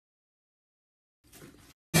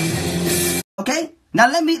Okay? Now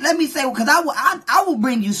let me say, because I will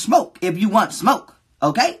bring you smoke if you want smoke.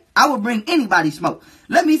 Okay? I will bring anybody smoke.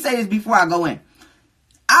 Let me say this before I go in.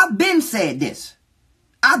 I've been said this.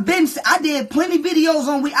 I did plenty videos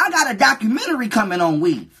on weave. I got a documentary coming on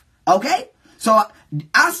weave. Okay? So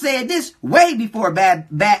I said this way before bad,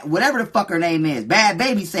 whatever the fuck her name is. Bad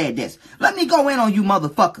Baby said this. Let me go in on you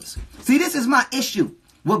motherfuckers. See, this is my issue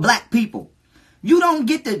with black people. You don't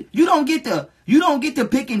get to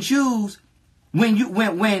pick and choose when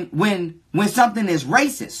something is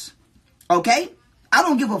racist. Okay? I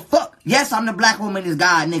don't give a fuck. Yes, I'm the black woman is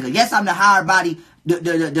God nigga. Yes, I'm the higher body,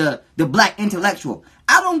 the black intellectual.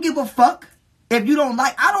 I don't give a fuck. If you don't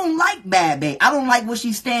like, I don't like Bad Baby. I don't like what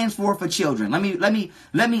she stands for children. Let me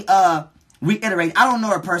reiterate. I don't know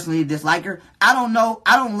her personally, dislike her. I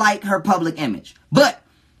don't like her public image. But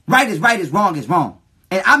right is wrong is wrong.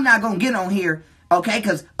 And I'm not gonna get on here, okay,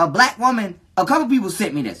 because a black woman, a couple people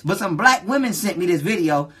sent me this, but some black women sent me this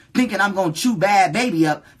video thinking I'm gonna chew Bad Baby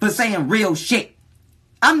up for saying real shit.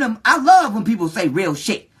 I love when people say real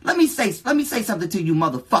shit. Let me say something to you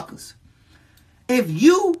motherfuckers. If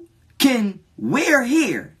you can wear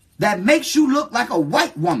hair that makes you look like a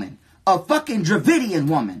white woman, a fucking Dravidian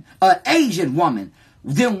woman, an Asian woman,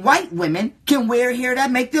 then white women can wear hair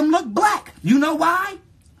that make them look black. You know why?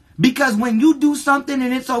 Because when you do something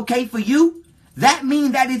and it's okay for you, that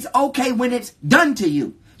means that it's okay when it's done to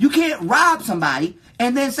you. You can't rob somebody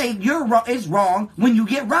and then say it's wrong when you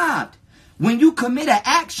get robbed. When you commit an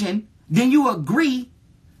action, then you agree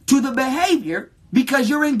to the behavior because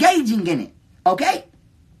you're engaging in it. Okay?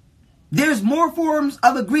 There's more forms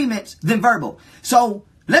of agreements than verbal. So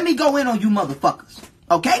let me go in on you motherfuckers.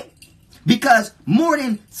 Okay? Because more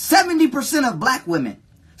than 70% of black women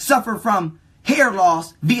suffer from hair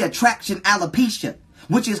loss via traction alopecia,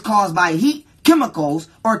 which is caused by heat, chemicals,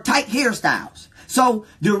 or tight hairstyles. So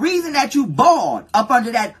the reason that you bald up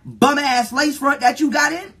under that bum ass lace front that you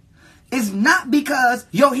got in is not because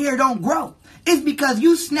your hair don't grow. It's because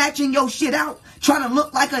you snatching your shit out trying to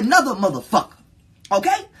look like another motherfucker.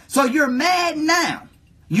 Okay? So you're mad now.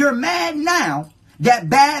 You're mad now that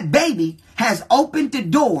Bad Baby has opened the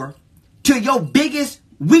door to your biggest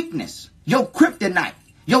weakness, your kryptonite,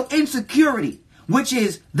 your insecurity, which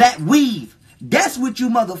is that weave. That's what you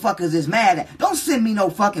motherfuckers is mad at. Don't send me no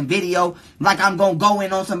fucking video like I'm gonna go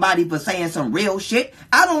in on somebody for saying some real shit.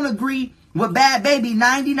 I don't agree with Bad Baby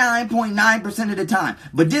 99.9% of the time.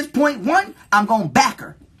 But this 0.1, I'm gonna back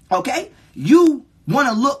her. Okay? You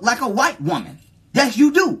wanna look like a white woman. Yes,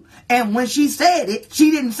 you do. And when she said it,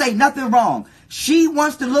 she didn't say nothing wrong. She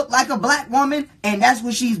wants to look like a black woman, and that's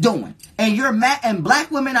what she's doing. And you're mad, and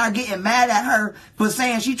black women are getting mad at her for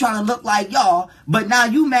saying she trying to look like y'all, but now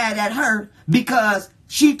you mad at her because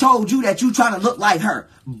she told you that you trying to look like her.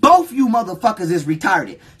 Both you motherfuckers is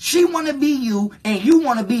retarded. She want to be you, and you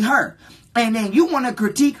want to be her. And then you want to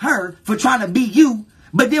critique her for trying to be you,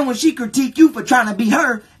 but then when she critique you for trying to be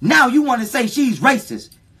her, now you want to say she's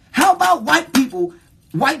racist. How about white people?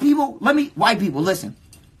 White people, listen.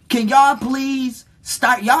 Can y'all please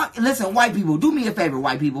start, listen, white people, do me a favor,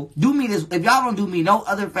 white people. Do me this, if y'all don't do me no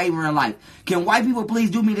other favor in life, can white people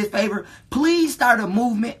please do me this favor? Please start a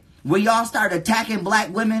movement where y'all start attacking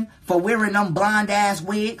black women for wearing them blonde ass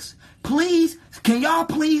wigs. Please, can y'all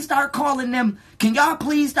please start calling them, can y'all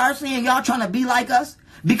please start saying y'all trying to be like us?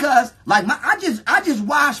 Because, like, I just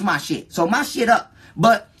wash my shit, so my shit up.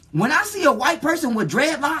 But when I see a white person with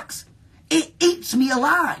dreadlocks, it eats me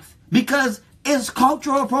alive because it's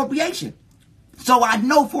cultural appropriation. So I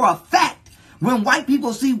know for a fact when white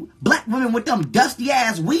people see black women with them dusty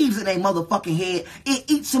ass weaves in their motherfucking head, it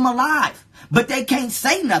eats them alive. But they can't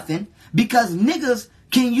say nothing because niggas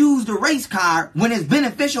can use the race card when it's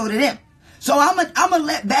beneficial to them. So I'm gonna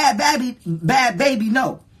let Bad Baby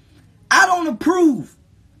know. I don't approve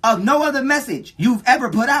of no other message you've ever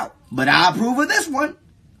put out, but I approve of this one.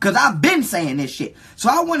 Because I've been saying this shit. So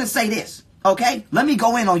I want to say this, okay? Let me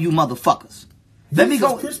go in on you motherfuckers. Let me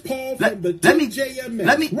go. Chris Paul let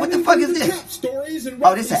me. What the fuck is this?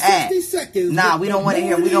 Oh, this an ad. Nah, we don't want to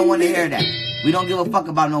hear. We don't want to hear that. We don't give a fuck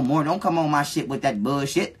about no more. Don't come on my shit with that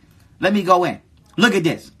bullshit. Let me go in. Look at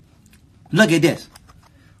this. Look at this.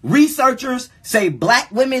 Researchers say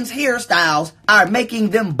black women's hairstyles are making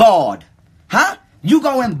them bald. Huh? You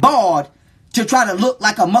going bald to try to look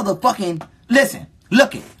like a motherfucking. Listen.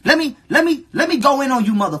 Look it. Let me go in on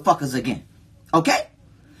you motherfuckers again. Okay?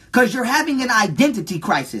 Cause you're having an identity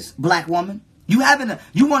crisis, black woman. You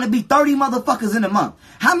want to be 30 motherfuckers in a month.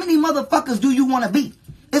 How many motherfuckers do you want to be?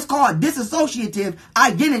 It's called dissociative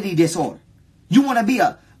identity disorder. You want to be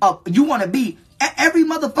every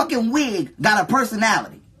motherfucking wig got a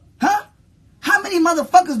personality. Huh? How many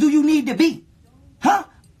motherfuckers do you need to be? Huh?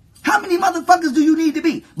 How many motherfuckers do you need to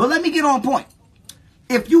be? But let me get on point.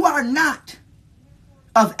 If you are not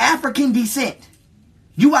of African descent,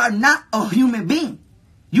 you are not a human being.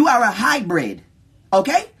 You are a hybrid.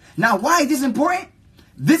 Okay? Now, why is this important?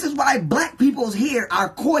 This is why black people's hair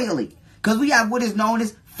are coily. Because we have what is known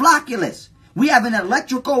as flocculus. We have an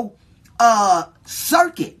electrical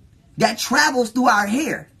circuit that travels through our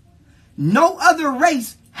hair. No other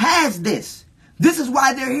race has this. This is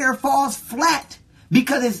why their hair falls flat.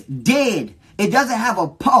 Because it's dead. It doesn't have a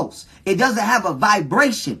pulse. It doesn't have a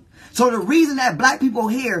vibration. So the reason that black people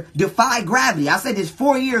hair defy gravity, I said this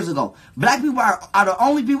 4 years ago. Black people are the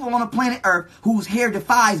only people on the planet Earth whose hair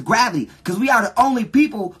defies gravity. Because we are the only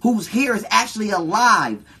people whose hair is actually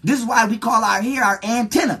alive. This is why we call our hair our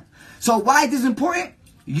antenna. So why is this important?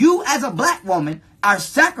 You as a black woman are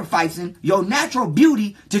sacrificing your natural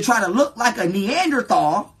beauty to try to look like a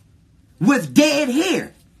Neanderthal with dead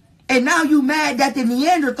hair. And now you mad that the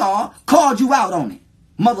Neanderthal called you out on it.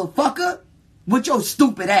 Motherfucker. With your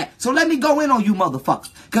stupid ass. So let me go in on you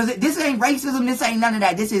motherfuckers. Because this ain't racism. This ain't none of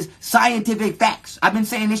that. This is scientific facts. I've been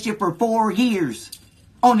saying this shit for 4 years.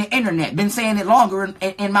 On the internet. Been saying it longer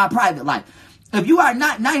in my private life. If you are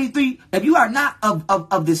not 93, if you are not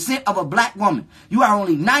of descent of a black woman, you are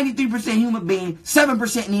only 93% human being,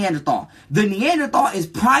 7% Neanderthal. The Neanderthal is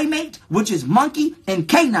primate, which is monkey, and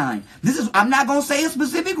canine. This is, I'm not going to say a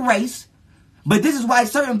specific race, but this is why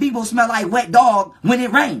certain people smell like wet dog when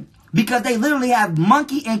it rains. Because they literally have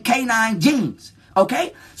monkey and canine genes.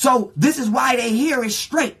 Okay? So this is why their hair is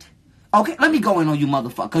straight. Okay? Let me go in on you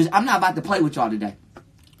motherfuckers. I'm not about to play with y'all today.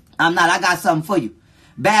 I'm not. I got something for you.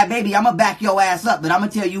 Bad baby, I'm going to back your ass up, but I'm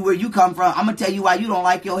going to tell you where you come from. I'm going to tell you why you don't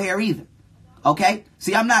like your hair either. Okay?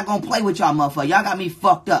 See, I'm not going to play with y'all motherfuckers. Y'all got me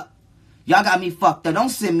fucked up. Y'all got me fucked up. Don't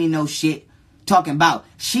send me no shit talking about,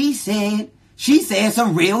 she said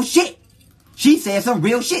some real shit. She said some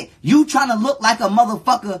real shit. You trying to look like a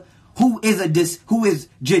motherfucker who is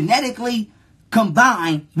genetically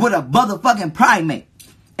combined with a motherfucking primate.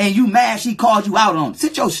 And you mad she called you out on it.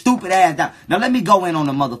 Sit your stupid ass down. Now let me go in on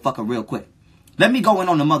the motherfucker real quick. Let me go in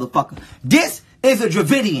on the motherfucker. This is a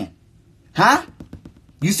Dravidian. Huh?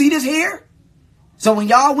 You see this here? So when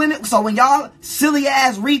y'all silly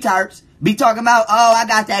ass retards be talking about, oh, I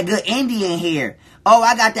got that good Indian hair. Oh,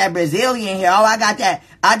 I got that Brazilian hair. Oh, I got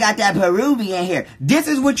that Peruvian hair. This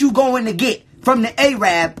is what you going to get from the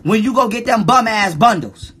Arab when you go get them bum ass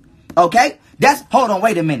bundles. Okay? Hold on,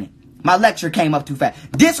 wait a minute. My lecture came up too fast.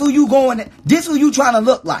 This who you trying to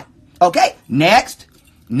look like. Okay? Next,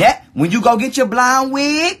 when you go get your blonde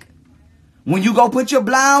wig, when you go put your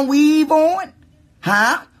blonde weave on,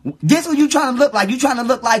 huh? This who you trying to look like. You trying to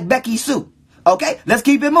look like Becky Sue. Okay? Let's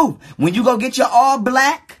keep it moving. When you go get your all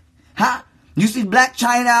black, huh? You see Black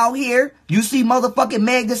China out here. You see motherfucking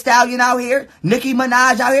Meg Thee Stallion out here. Nicki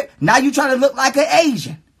Minaj out here. Now you trying to look like an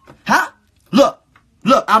Asian. Huh? Look,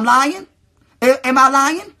 I'm lying? Am I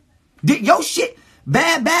lying? Your shit,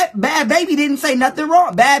 bad baby didn't say nothing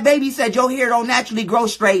wrong. Bad baby said your hair don't naturally grow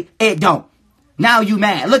straight. It don't. Now you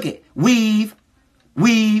mad. Look it. Weave.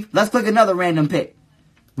 Let's click another random pic.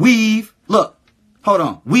 Weave. Look. Hold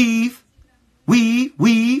on. Weave.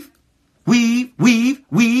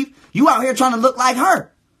 You out here trying to look like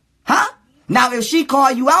her. Huh? Now, if she call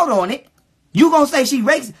you out on it, you gonna say she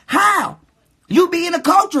racist. How? You being a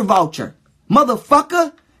culture vulture.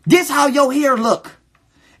 Motherfucker. This how your hair look.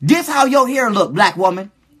 This how your hair look, black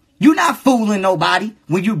woman. You not fooling nobody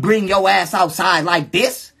when you bring your ass outside like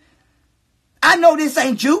this. I know this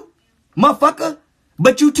ain't you, motherfucker.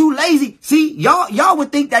 But you too lazy. See, y'all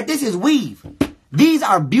would think that this is weave. These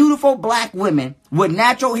are beautiful black women with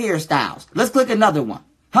natural hairstyles. Let's click another one.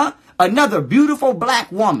 Huh? Another beautiful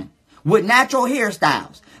black woman with natural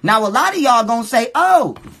hairstyles. Now, a lot of y'all gonna say,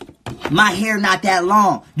 oh, my hair not that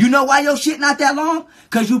long. You know why your shit not that long?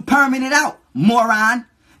 Because you perming it out, moron.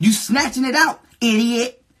 You snatching it out,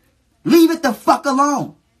 idiot. Leave it the fuck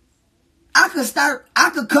alone. I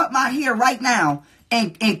could cut my hair right now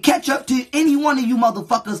and catch up to any one of you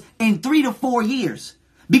motherfuckers in 3 to 4 years.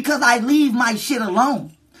 Because I leave my shit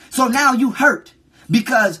alone. So now you hurt.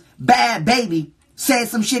 Because bad baby said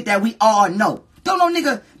some shit that we all know. Don't no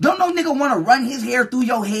nigga want to run his hair through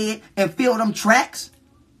your head and feel them tracks?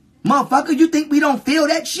 Motherfucker, you think we don't feel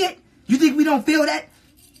that shit? You think we don't feel that?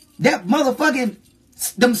 That motherfucking,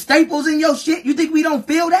 them staples in your shit? You think we don't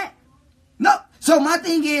feel that? No. So my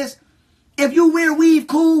thing is, if you wear weave,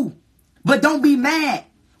 cool. But don't be mad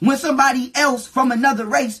when somebody else from another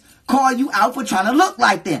race call you out for trying to look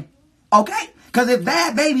like them. Okay? Because if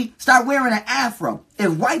bad baby start wearing an afro,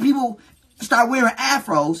 if white people start wearing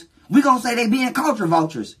afros, we gonna say they being culture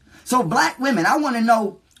vultures. So black women, I want to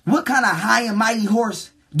know What kind of high and mighty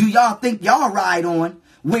horse do y'all think y'all ride on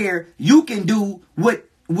where you can do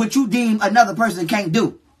what you deem another person can't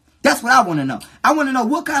do? That's what I want to know. I want to know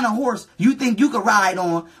what kind of horse you think you could ride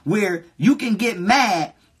on where you can get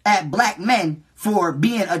mad at black men for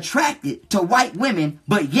being attracted to white women,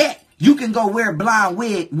 but yet you can go wear blonde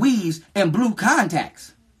weaves and blue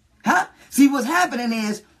contacts. Huh? See, what's happening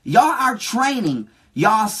is y'all are training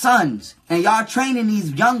y'all sons and y'all training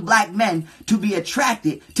these young black men to be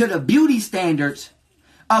attracted to the beauty standards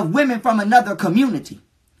of women from another community.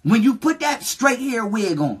 When you put that straight hair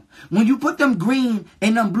wig on, when you put them green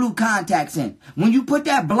and them blue contacts in, when you put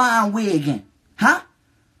that blonde wig in, huh?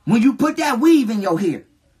 When you put that weave in your hair,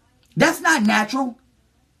 that's not natural.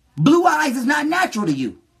 Blue eyes is not natural to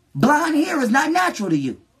you. Blonde hair is not natural to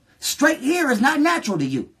you. Straight hair is not natural to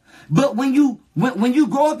you. But when you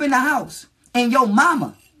grow up in the house and your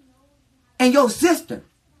mama and your sister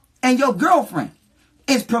and your girlfriend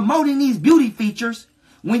is promoting these beauty features,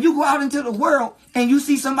 when you go out into the world and you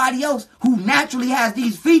see somebody else who naturally has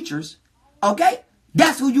these features, okay,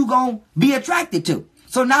 that's who you gonna be attracted to.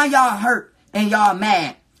 So now y'all hurt and y'all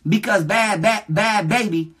mad because bad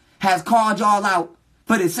baby has called y'all out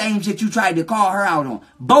for the same shit you tried to call her out on.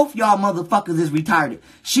 Both y'all motherfuckers is retarded.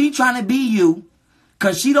 She trying to be you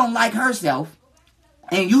because she don't like herself,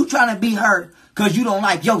 and you trying to be her because you don't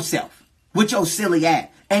like yourself with your silly ass.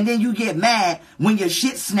 And then you get mad when your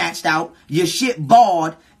shit snatched out, your shit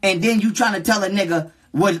bald, and then you trying to tell a nigga,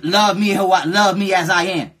 what, love me as I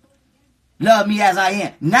am. Love me as I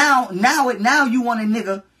am. Now you want a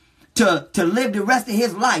nigga to live the rest of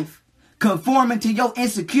his life conforming to your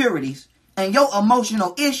insecurities and your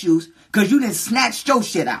emotional issues because you done snatched your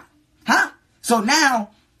shit out. Huh? So now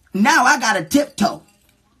I gotta tiptoe.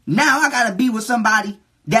 Now I gotta be with somebody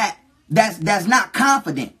that's not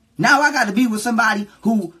confident. Now I gotta be with somebody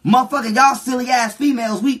who, motherfucker, y'all silly ass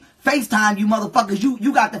females, we FaceTime you motherfuckers,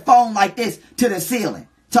 you got the phone like this to the ceiling.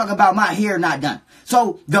 Talk about my hair not done.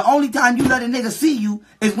 So the only time you let a nigga see you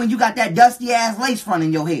is when you got that dusty ass lace front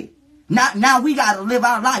in your head. Now we gotta live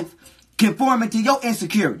our life conforming to your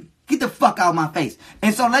insecurity. Get the fuck out of my face.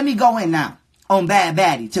 And so let me go in now on Bad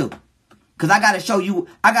Baddie too. Cause I gotta show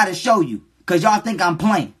you, cause y'all think I'm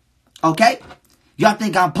playing. Okay? Y'all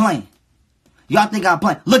think I'm playing. Y'all think I'm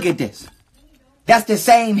playing. Look at this. That's the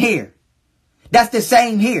same here. That's the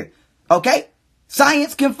same here. Okay?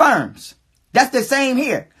 Science confirms. That's the same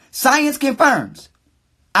here. Science confirms.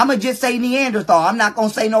 I'ma just say Neanderthal. I'm not gonna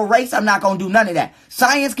say no race. I'm not gonna do none of that.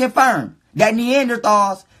 Science confirmed that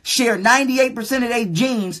Neanderthals share 98% of their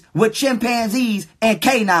genes with chimpanzees and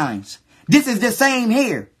canines. This is the same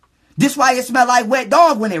here. This why it smell like wet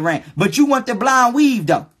dog when it rain. But you want the blonde weave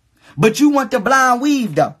though. But you want the blonde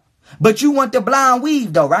weave though. But you want the blonde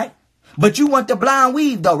weave though, right? But you want the blonde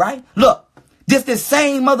weave though, right? Look, this the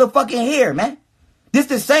same motherfucking hair, man. This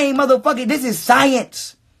the same motherfucking, this is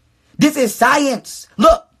science. This is science.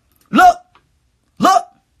 Look, look, look,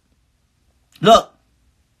 look,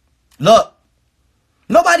 look.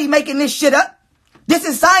 Nobody making this shit up. This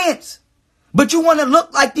is science. But you want to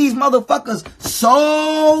look like these motherfuckers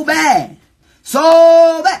so bad.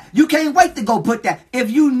 So bad. You can't wait to go put that. If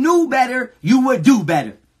you knew better, you would do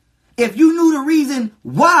better. If you knew the reason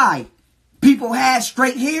why people had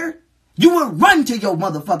straight hair, you would run to your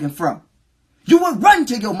motherfucking front. You would run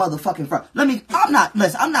to your motherfucking front. I'm not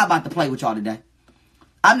about to play with y'all today.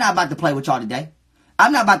 I'm not about to play with y'all today.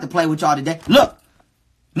 I'm not about to play with y'all today. Look.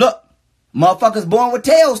 Motherfuckers born with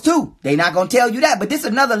tails too. They not gonna tell you that, but this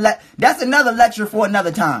that's another lecture for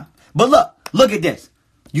another time. But look at this.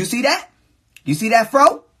 You see that? You see that,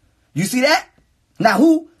 Fro? You see that?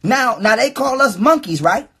 Now they call us monkeys,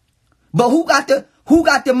 right? But who got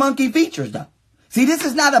the monkey features though? See, this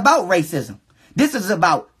is not about racism. This is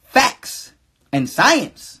about facts and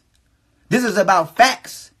science. This is about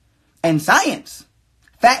facts and science.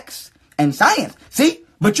 Facts and science. See?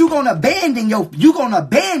 But you're gonna abandon your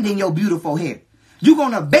beautiful hair. You're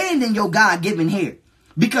gonna abandon your God-given hair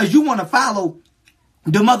because you want to follow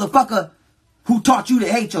the motherfucker who taught you to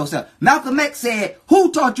hate yourself. Malcolm X said,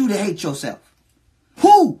 who taught you to hate yourself?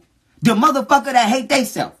 Who? The motherfucker that hate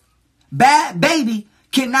theyself. Bad baby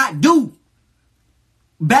cannot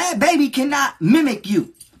mimic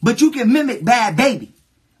you, but you can mimic bad baby.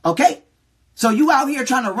 Okay? So you out here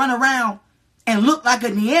trying to run around and look like a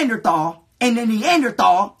Neanderthal, and the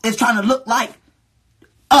Neanderthal is trying to look like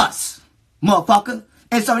us, motherfucker.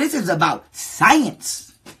 And so this is about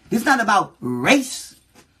science. It's not about race.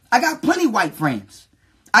 I got plenty white friends.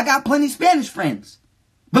 I got plenty Spanish friends.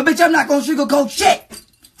 But bitch, I'm not going to sugarcoat shit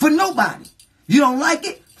for nobody. You don't like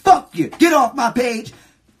it? Fuck you. Get off my page.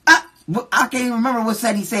 I can't even remember what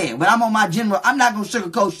said he said, but I'm on my general. I'm not going to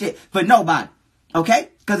sugarcoat shit for nobody. Okay?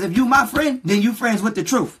 Because if you my friend, then you friends with the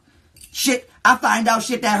truth. Shit, I find out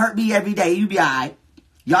shit that hurt me every day. You be alright.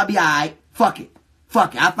 Y'all be alright. Fuck it.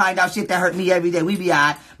 Fuck it. I find out shit that hurt me every day. We be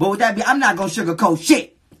alright. But with that I'm not going to sugarcoat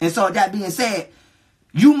shit. And so with that being said,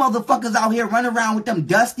 you motherfuckers out here running around with them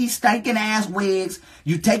dusty, stinking ass wigs.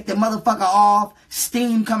 You take the motherfucker off,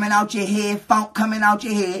 steam coming out your head, funk coming out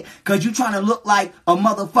your head, cause you trying to look like a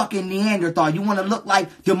motherfucking Neanderthal. You want to look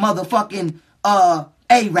like the motherfucking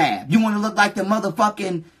Arab. You want to look like the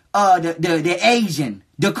motherfucking the Asian,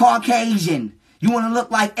 the Caucasian. You want to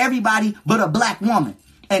look like everybody but a black woman.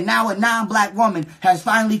 And now a non-black woman has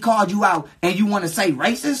finally called you out, and you want to say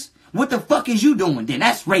racist? What the fuck is you doing then?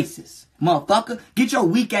 That's racist. Motherfucker, get your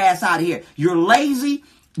weak ass out of here. You're lazy.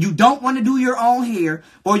 You don't want to do your own hair,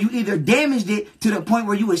 or you either damaged it to the point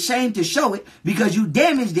where you ashamed to show it because you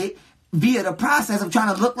damaged it via the process of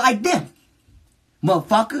trying to look like them.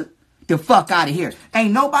 Motherfucker, the fuck out of here.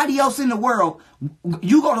 Ain't nobody else in the world.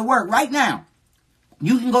 You go to work right now.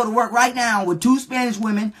 You can go to work right now with 2 Spanish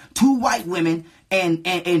women, 2 white women, and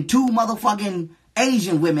 2 motherfucking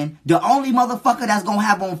Asian women. The only motherfucker that's gonna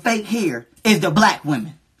have on fake hair is the black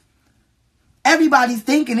women. Everybody's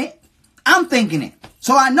thinking it. I'm thinking it.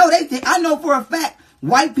 So I know they think. I know for a fact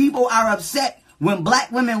white people are upset when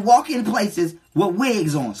black women walk in places with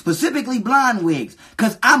wigs on, specifically blonde wigs,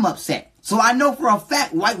 because I'm upset. So I know for a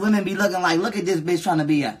fact white women be looking like, look at this bitch trying to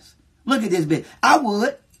be us. Look at this bitch. I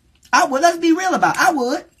would. Let's be real about it. I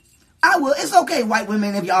would. It's okay, white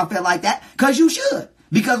women, if y'all feel like that, because you should.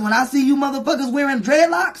 Because when I see you motherfuckers wearing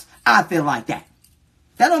dreadlocks, I feel like that.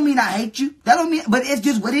 That don't mean I hate you. That don't mean, but it's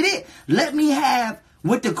just what it is. Let me have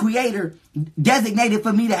what the creator designated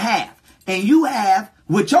for me to have. And you have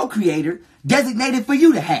what your creator designated for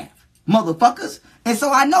you to have. Motherfuckers. And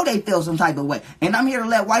so I know they feel some type of way. And I'm here to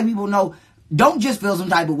let white people know, don't just feel some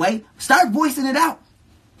type of way. Start voicing it out.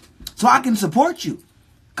 So I can support you.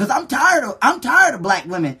 Because I'm tired of black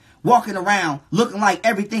women walking around looking like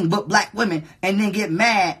everything but black women and then get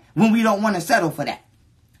mad when we don't want to settle for that.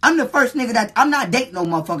 I'm the first nigga that, I'm not dating no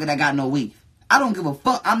motherfucker that got no weave. I don't give a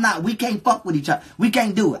fuck. We can't fuck with each other. We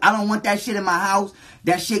can't do it. I don't want that shit in my house.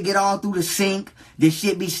 That shit get all through the sink. This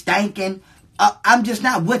shit be stanking. I'm just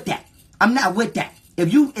not with that. I'm not with that.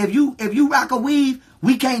 If you rock a weave,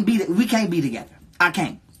 we can't be together. I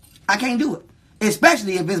can't do it.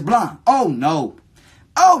 Especially if it's blonde. Oh no.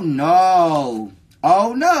 Oh no.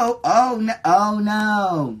 Oh no. Oh no. Oh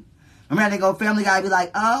no. Remember they go Family Guy be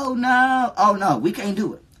like, oh no. Oh no. We can't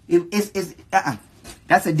do it.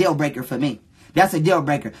 That's a deal breaker for me. That's a deal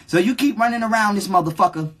breaker. So you keep running around this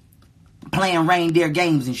motherfucker playing reindeer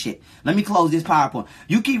games and shit. Let me close this PowerPoint.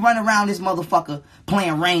 You keep running around this motherfucker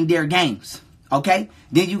playing reindeer games. Okay?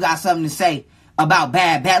 Then you got something to say about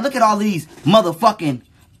bad. Look at all these motherfucking...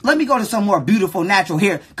 Let me go to some more beautiful natural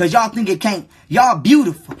hair. Because y'all think it can't... Y'all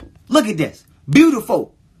beautiful. Look at this.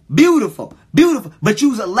 Beautiful. Beautiful. Beautiful. But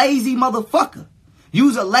you's a lazy motherfucker.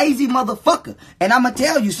 You's a lazy motherfucker. And I'm going to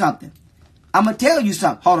tell you something.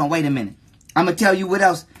 Hold on, wait a minute. I'm going to tell you what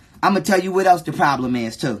else. I'm going to tell you what else the problem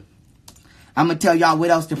is, too. I'm going to tell y'all what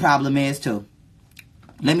else the problem is, too.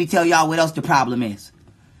 Let me tell y'all what else the problem is.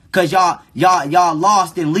 Because y'all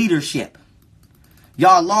lost in leadership.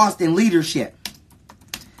 Y'all lost in leadership.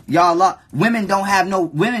 Women don't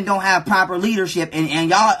have proper leadership. And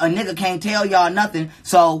y'all, a nigga can't tell y'all nothing.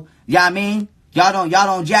 So, y'all I mean? Y'all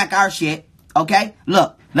don't jack our shit. Okay?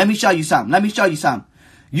 Look, let me show you something.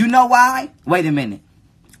 You know why? Wait a minute.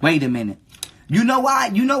 You know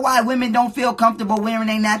why women don't feel comfortable wearing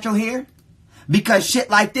their natural hair? Because shit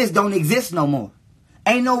like this don't exist no more.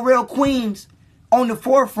 Ain't no real queens on the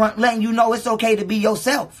forefront letting you know it's okay to be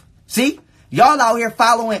yourself. See? Y'all out here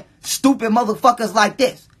following stupid motherfuckers like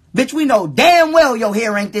this. Bitch, we know damn well your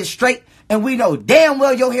hair ain't this straight. And we know damn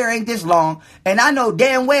well your hair ain't this long. And I know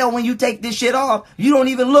damn well when you take this shit off, you don't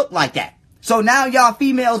even look like that. So now y'all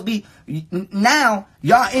females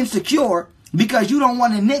y'all insecure because you don't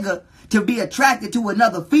want a nigga to be attracted to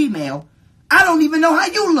another female. I don't even know how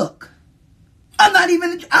you look. I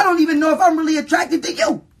don't even know if I'm really attracted to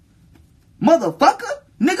you. Motherfucker.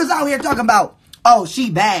 Niggas out here talking about, oh, she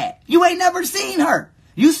bad. You ain't never seen her.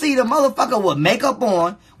 You see the motherfucker with makeup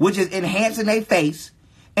on, which is enhancing their face.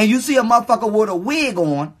 And you see a motherfucker with a wig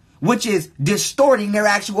on, which is distorting their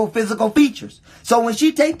actual physical features. So when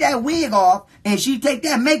she take that wig off and she take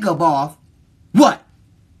that makeup off, what?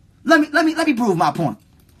 Let me prove my point.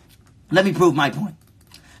 Let me prove my point.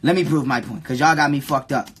 Because y'all got me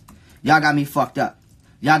fucked up.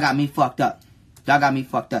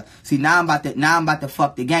 See, now I'm about to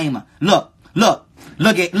fuck the game up. Look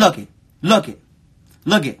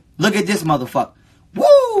it. Look at this motherfucker.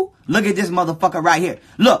 Woo! Look at this motherfucker right here.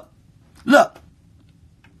 Look. Look.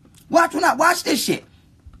 Watch this shit.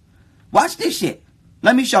 Watch this shit.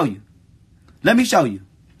 Let me show you. Let me show you.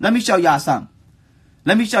 Let me show y'all something.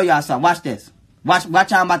 Let me show y'all something. Watch this.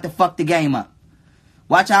 Watch how I'm about to fuck the game up.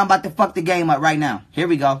 Watch how I'm about to fuck the game up right now. Here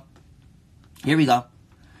we go. Here we go.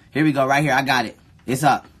 Here we go. Right here. I got it. It's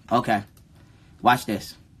up. Okay. Watch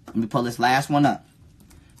this. Let me pull this last one up.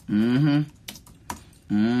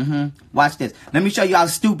 Watch this. Let me show you how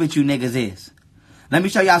stupid you niggas is. Let me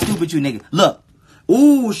show you how stupid you niggas. Look.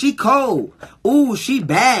 Ooh, she cold. Ooh, she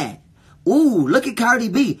bad. Ooh, look at Cardi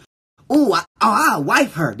B. Ooh, I'll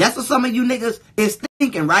wipe her. That's what some of you niggas is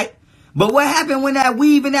thinking, right? But what happened when that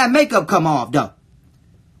weave and that makeup come off, though?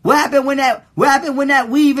 What happened when that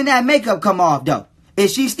weave and that makeup come off, though?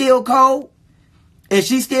 Is she still cold? Is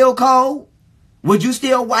she still cold? Would you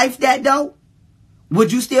still wipe that, though?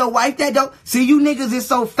 Would you still wipe that, though? See, you niggas is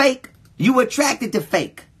so fake. You attracted to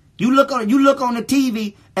fake. You look on the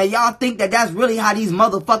TV and y'all think that that's really how these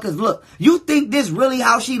motherfuckers look. You think this really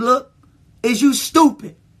how she look? Is you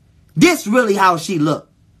stupid? This really how she look,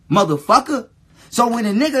 motherfucker. So when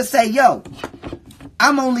a nigga say, yo,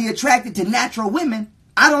 I'm only attracted to natural women,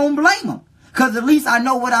 I don't blame him. Because at least I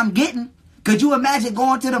know what I'm getting. Could you imagine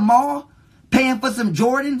going to the mall, paying for some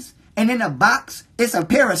Jordans, and in a box, it's a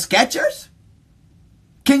pair of Skechers?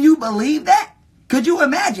 Can you believe that? Could you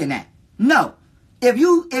imagine that? No. If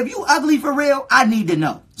you ugly for real, I need to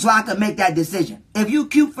know so I can make that decision. If you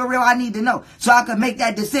cute for real, I need to know so I can make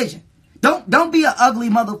that decision. Don't be an ugly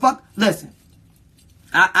motherfucker. Listen,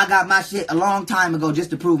 I got my shit a long time ago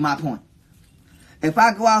just to prove my point. If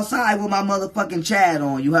I go outside with my motherfucking Chad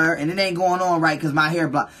on, you heard? And it ain't going on right because my hair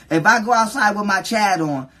blocked. If I go outside with my Chad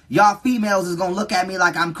on, y'all females is going to look at me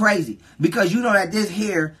like I'm crazy. Because you know that this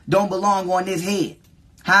hair don't belong on this head.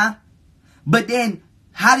 Huh? But then,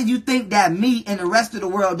 how do you think that me and the rest of the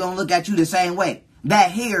world don't look at you the same way?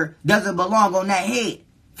 That hair doesn't belong on that head.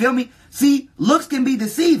 Feel me? See, looks can be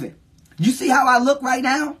deceiving. You see how I look right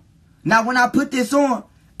now? Now, when I put this on,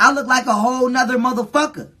 I look like a whole nother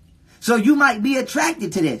motherfucker. So you might be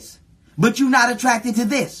attracted to this, but you're not attracted to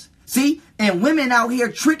this. See? And women out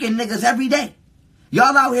here tricking niggas every day.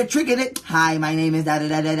 Y'all out here tricking it. Hi, my name is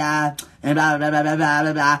da-da-da-da-da, and blah, blah, blah, blah, blah,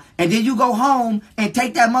 blah, blah. And then you go home and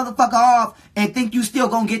take that motherfucker off and think you still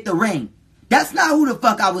gonna get the ring. That's not who the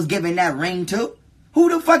fuck I was giving that ring to. Who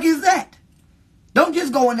the fuck is that? Don't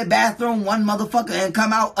just go in the bathroom one motherfucker and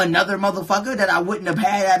come out another motherfucker that I wouldn't have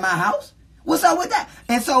had at my house. What's up with that?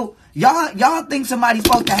 And so y'all think somebody's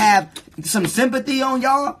supposed to have some sympathy on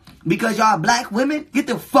y'all because y'all black women? Get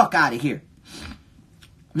the fuck out of here.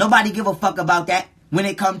 Nobody give a fuck about that when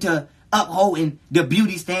it comes to upholding the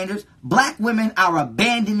beauty standards. Black women are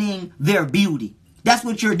abandoning their beauty. That's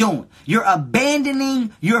what you're doing. You're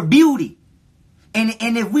abandoning your beauty. And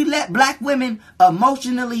if we let black women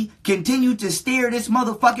emotionally continue to steer this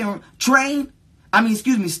motherfucking train,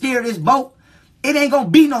 steer this boat, it ain't gonna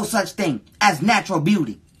be no such thing as natural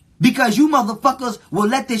beauty. Because you motherfuckers will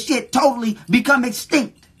let this shit totally become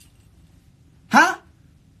extinct. Huh?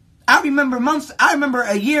 I remember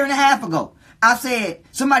a year and a half ago,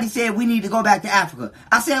 somebody said we need to go back to Africa.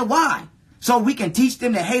 I said, why? So we can teach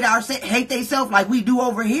them to hate themselves like we do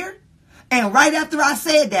over here? And right after I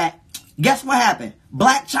said that, guess what happened?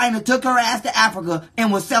 Black China took her ass to Africa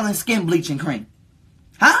and was selling skin bleaching cream.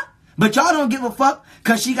 Huh? But y'all don't give a fuck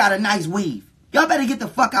because she got a nice weave. Y'all better get the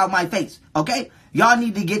fuck out of my face, okay? Y'all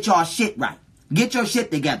need to get y'all shit right. Get your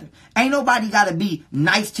shit together. Ain't nobody gotta be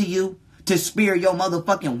nice to you to spare your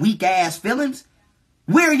motherfucking weak ass feelings.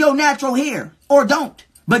 Wear your natural hair or don't.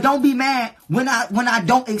 But don't be mad when I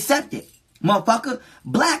don't accept it. Motherfucker,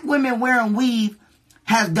 black women wearing weave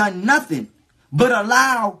has done nothing but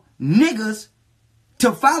allow niggas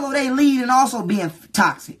to follow their lead and also being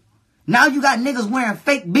toxic. Now you got niggas wearing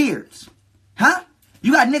fake beards. Huh?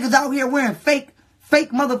 You got niggas out here wearing fake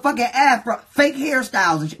motherfucking afro, fake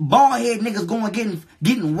hairstyles and shit. Bald head niggas going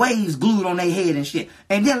getting waves glued on their head and shit.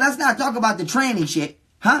 And then let's not talk about the tranny shit.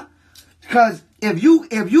 Huh? Because if you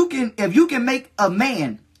can make a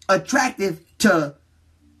man attractive to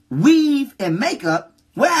weave and makeup,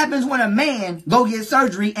 what happens when a man go get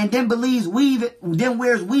surgery and then wears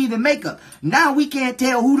weave and makeup? Now we can't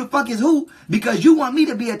tell who the fuck is who because you want me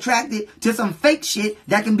to be attracted to some fake shit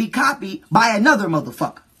that can be copied by another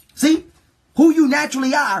motherfucker. See? Who you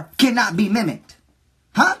naturally are cannot be mimicked.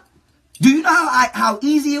 Huh? Do you know how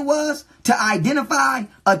easy it was to identify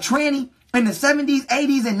a tranny in the 70s,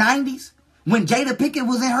 80s, and 90s? When Jada Pinkett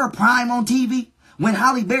was in her prime on TV? When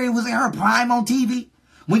Halle Berry was in her prime on TV?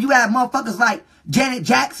 When you had motherfuckers like Janet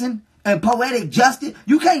Jackson and Poetic Justice?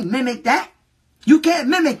 You can't mimic that. You can't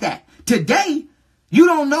mimic that. Today, you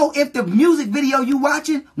don't know if the music video you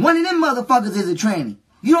watching, one of them motherfuckers is a tranny.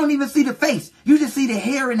 You don't even see the face. You just see the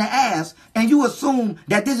hair and the ass, and you assume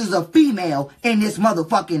that this is a female in this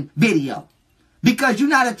motherfucking video. Because you're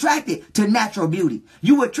not attracted to natural beauty.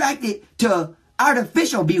 You attracted to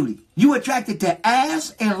artificial beauty. You attracted to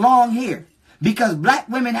ass and long hair. Because black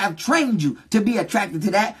women have trained you to be attracted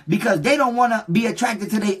to that because they don't want to be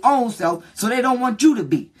attracted to their own self, so they don't want you to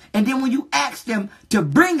be. And then when you ask them to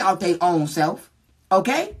bring out their own self,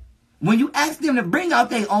 okay? When you ask them to bring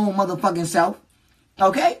out their own motherfucking self,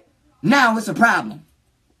 okay? Now it's a problem.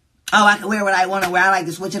 Oh, I can wear what I want to wear. I like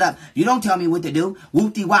to switch it up. You don't tell me what to do.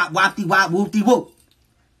 Whoop-de-wop, wop-de-wop, whoop-de-whoop.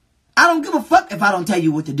 I don't give a fuck if I don't tell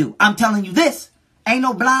you what to do. I'm telling you this. Ain't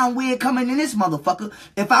no blonde wig coming in this motherfucker.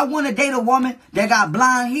 If I want to date a woman that got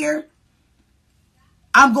blonde hair,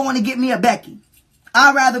 I'm going to get me a Becky.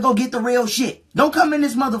 I'd rather go get the real shit. Don't come in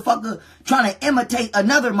this motherfucker trying to imitate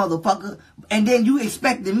another motherfucker and then you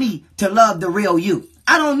expecting me to love the real you.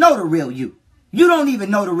 I don't know the real you. You don't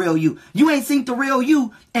even know the real you. You ain't seen the real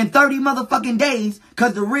you in 30 motherfucking days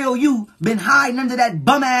because the real you been hiding under that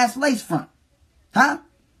bum-ass lace front. Huh?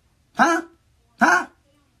 Huh? Huh?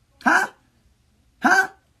 Huh? Huh?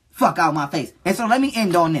 Fuck out my face. And so let me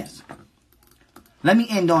end on this. Let me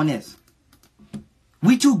end on this.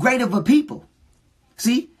 We too great of a people.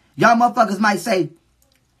 See? Y'all motherfuckers might say,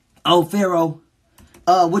 oh, Pharaoh,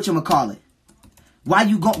 whatchamacallit? Why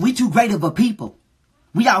you go? We too great of a people.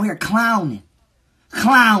 We out here clowning.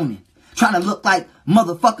 Clowning. Trying to look like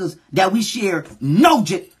motherfuckers that we share no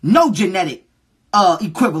genetic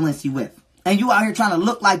equivalency with. And you out here trying to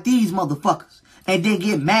look like these motherfuckers. And then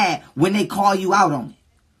get mad when they call you out on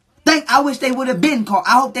it. I wish they would have been called.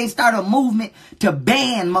 I hope they start a movement to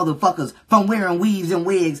ban motherfuckers from wearing weaves and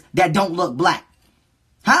wigs that don't look black.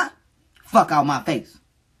 Huh? Fuck out my face.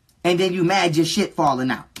 And then you mad your shit falling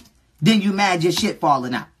out. Then you mad your shit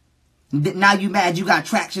falling out. Now you mad you got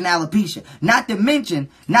traction alopecia. Not to mention,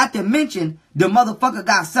 the motherfucker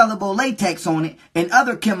got sellable latex on it and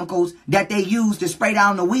other chemicals that they use to spray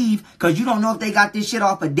down the weave because you don't know if they got this shit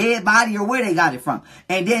off a dead body or where they got it from.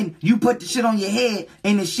 And then you put the shit on your head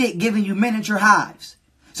and the shit giving you miniature hives.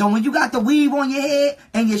 So when you got the weave on your head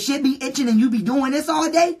and your shit be itching and you be doing this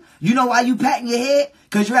all day, you know why you patting your head?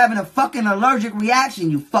 Because you're having a fucking allergic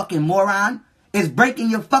reaction, you fucking moron. It's breaking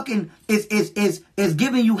your fucking, it's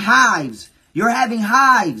giving you hives. You're having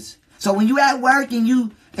hives. So when you at work and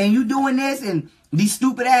you doing this and these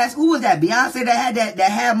stupid ass, who was that? Beyonce that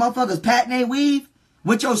had motherfuckers patting their weave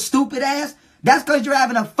with your stupid ass? That's because you're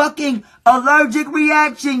having a fucking allergic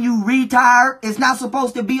reaction, you retard. It's not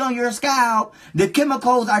supposed to be on your scalp. The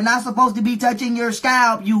chemicals are not supposed to be touching your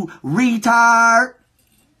scalp, you retard.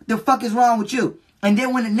 The fuck is wrong with you? And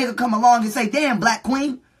then when a nigga come along and say, damn, black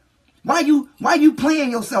queen, why you playing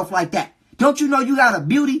yourself like that? Don't you know you got a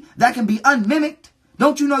beauty that can be unmimicked?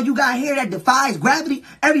 Don't you know you got hair that defies gravity?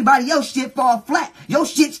 Everybody else shit fall flat. Your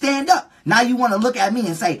shit stand up. Now you want to look at me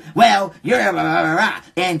and say, well, you're blah, blah, blah, blah,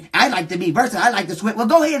 and I like to be versatile. I like to swim. Well,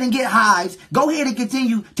 go ahead and get hives. Go ahead and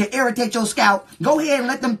continue to irritate your scalp. Go ahead and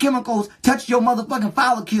let them chemicals touch your motherfucking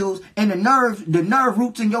follicles and the nerve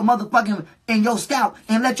roots in your motherfucking, in your scalp,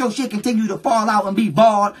 and let your shit continue to fall out and be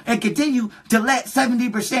bald, and continue to let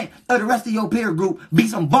 70% of the rest of your peer group be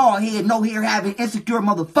some bald head, no hair having insecure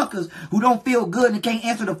motherfuckers who don't feel good and can't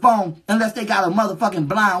answer the phone unless they got a motherfucking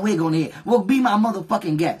blonde wig on their head. Well, be my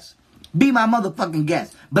motherfucking guest. Be my motherfucking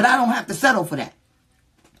guest. But I don't have to settle for that.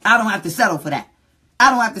 I don't have to settle for that. I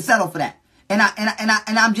don't have to settle for that. And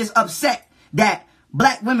I'm just upset that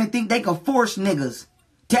black women think they can force niggas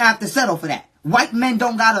to have to settle for that. White men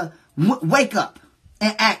don't gotta wake up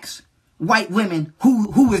and ask white women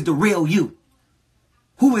who is the real you.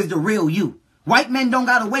 Who is the real you? White men don't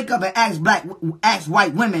gotta wake up and ask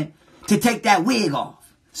white women to take that wig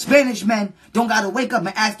off. Spanish men don't gotta wake up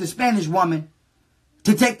and ask the Spanish woman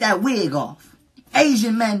to take that wig off.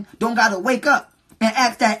 Asian men don't gotta wake up and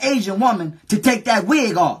ask that Asian woman to take that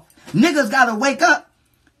wig off. Niggas gotta wake up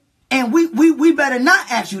and we better not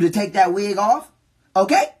ask you to take that wig off.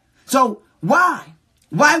 Okay? So why?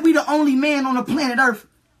 Why we the only man on the planet Earth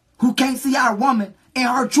who can't see our woman in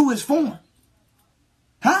her truest form?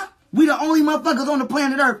 Huh? We the only motherfuckers on the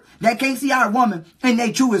planet Earth that can't see our woman in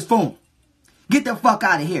their truest form. Get the fuck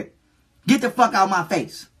out of here. Get the fuck out of my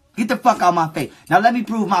face. Get the fuck out of my face. Now let me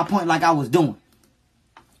prove my point like I was doing.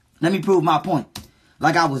 Let me prove my point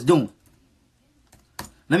like I was doing.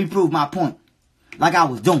 Let me prove my point like I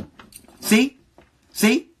was doing. See?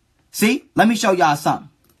 See? See? Let me show y'all something.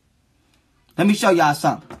 Let me show y'all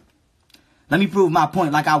something. Let me prove my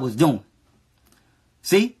point like I was doing.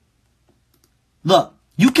 See? Look,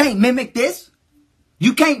 you can't mimic this.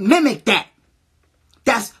 You can't mimic that.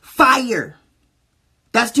 That's fire.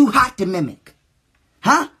 That's too hot to mimic.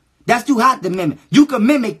 Huh? That's too hot to mimic. You can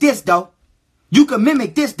mimic this, though. You can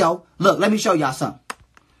mimic this, though. Look, let me show y'all something.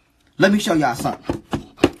 Let me show y'all something.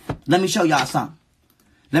 Let me show y'all something.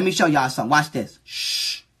 Let me show y'all something. Watch this.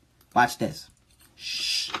 Shh. Watch this.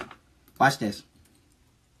 Shh. Watch this.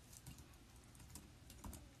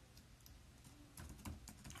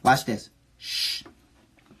 Watch this. Shh.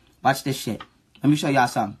 Watch this shit. Let me show y'all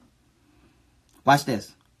something. Watch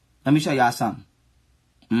this. Let me show y'all something.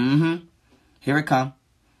 Mm-hmm. Here it come.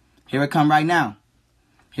 Here it come right now.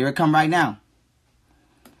 Here it come right now.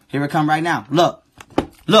 Here it come right now. Look.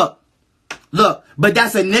 Look. Look. But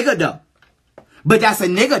that's a nigga though. But that's a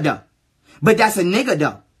nigga though. But that's a nigga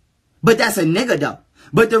though. But that's a nigga though.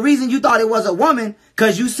 But the reason you thought it was a woman,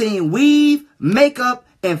 cause you seen weave, makeup,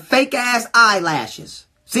 and fake ass eyelashes.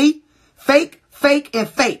 See? Fake, fake, and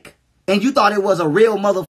fake. And you thought it was a real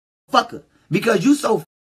motherfucker. Because you so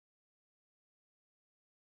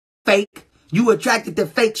fake, you attracted to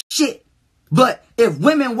fake shit. But if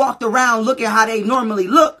women walked around looking how they normally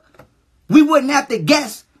look, we wouldn't have to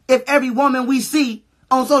guess if every woman we see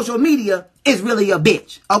on social media is really a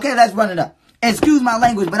bitch. Okay, let's run it up. Excuse my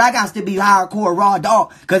language, but I got to be hardcore raw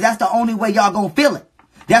dog, because that's the only way y'all gonna feel it.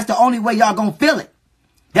 That's the only way y'all gonna feel it.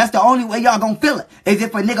 That's the only way y'all gonna feel it, is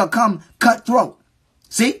if a nigga come cutthroat.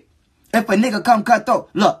 See? If a nigga come cutthroat.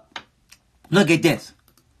 Look. Look at this.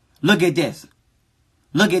 Look at this.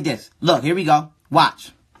 Look at this. Look, here we go.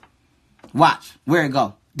 Watch. Watch. Where it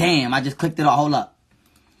go? Damn, I just clicked it all. Hold up.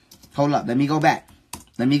 Hold up. Let me go back.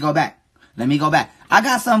 Let me go back. Let me go back. I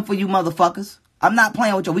got something for you motherfuckers. I'm not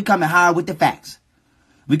playing with you. We coming hard with the facts.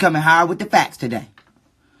 We coming hard with the facts today.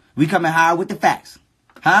 We coming hard with the facts.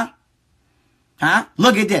 Huh? Huh?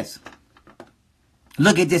 Look at this.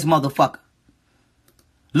 Look at this motherfucker.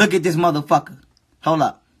 Look at this motherfucker. Hold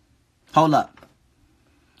up. Hold up.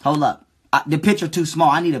 Hold up. The picture too small.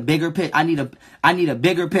 I need a bigger picture. I need a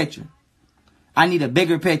bigger picture. I need a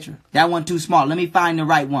bigger picture. That one too small. Let me find the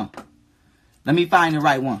right one. Let me find the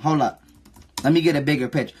right one. Hold up. Let me get a bigger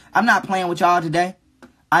picture. I'm not playing with y'all today.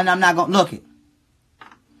 And I'm not going to look it.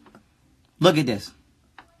 Look at this.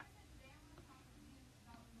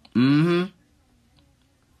 Mm-hmm.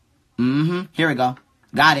 Mm-hmm. Here we go.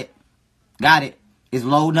 Got it. Got it. It's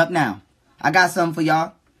loading up now. I got something for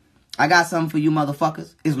y'all. I got something for you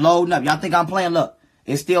motherfuckers. It's loading up. Y'all think I'm playing? Look.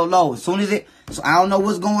 It's still low. As soon as it... So I don't know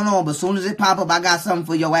what's going on, but as soon as it pop up, I got something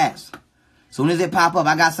for your ass. As soon as it pop up,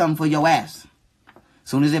 I got something for your ass. As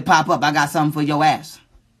soon as it pop up, I got something for your ass.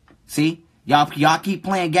 See? Y'all keep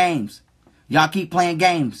playing games. Y'all keep playing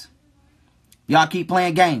games. Y'all keep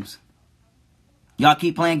playing games. Y'all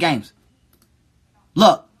keep playing games.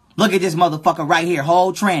 Look. Look at this motherfucker right here.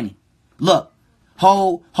 Whole tranny. Look.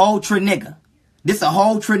 Whole nigga. This a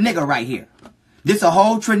whole nigga right here. This a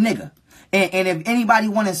whole nigga. And if anybody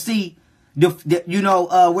want to see where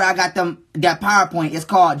I got that PowerPoint, it's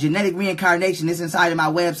called Genetic Reincarnation. It's inside of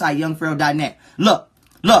my website, youngpharaoh.net. Look.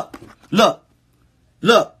 Look. Look.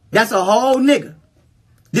 Look. That's a whole nigga.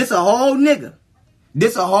 This a whole nigga.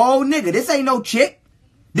 This a whole nigga. This ain't no chick.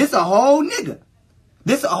 This a whole nigga.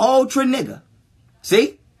 This a whole nigga.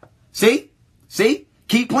 See? See? See?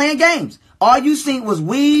 Keep playing games. All you seen was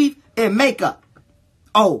weave and makeup.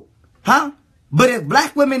 Oh, huh? But if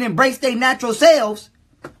black women embrace their natural selves,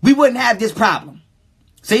 we wouldn't have this problem.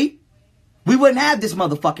 See? We wouldn't have this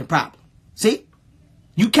motherfucking problem. See?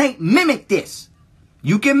 You can't mimic this.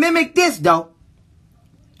 You can mimic this, though.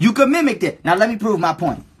 You can mimic this. Now, let me prove my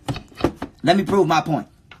point. Let me prove my point.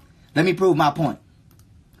 Let me prove my point.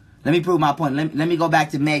 Let me prove my point. Let me go back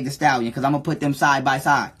to Meg Thee Stallion, because I'm going to put them side by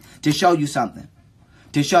side to show you something.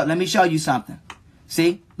 Let me show you something.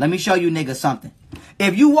 See? Let me show you niggas something.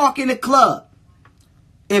 If you walk in the club,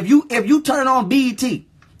 if you turn on BET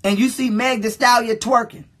and you see Meg Thee Stallion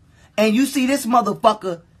twerking, and you see this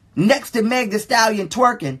motherfucker next to Meg Thee Stallion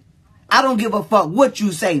twerking, I don't give a fuck what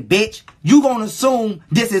you say, bitch. You gonna assume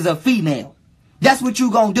this is a female. That's what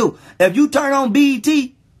you gonna do. If you turn on BET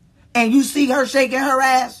and you see her shaking her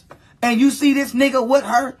ass, and you see this nigga with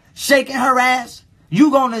her shaking her ass,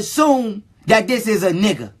 you gonna assume that this is a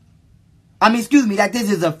nigga. That this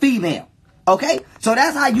is a female. Okay? So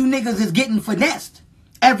that's how you niggas is getting finessed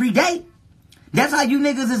every day. That's how you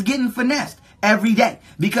niggas is getting finessed every day.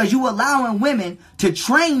 Because you allowing women to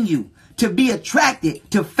train you to be attracted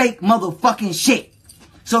to fake motherfucking shit.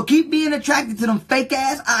 So keep being attracted to them fake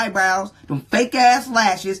ass eyebrows, them fake ass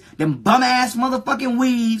lashes, them bum ass motherfucking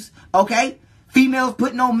weaves. Okay? Females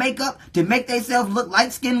putting on makeup to make themselves look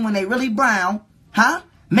light skinned when they really brown. Huh?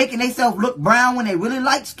 Making themselves look brown when they really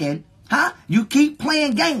light skinned. Huh? You keep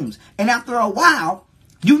playing games. And after a while,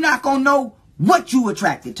 You're not going to know what you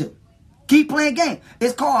attracted to. Keep playing game.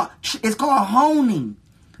 It's called honing.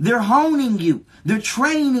 They're honing you. They're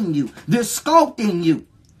training you. They're sculpting you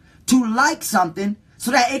to like something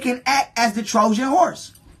so that it can act as the Trojan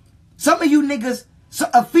horse. Some of you niggas,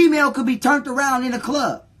 a female could be turned around in a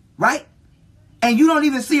club, right? And you don't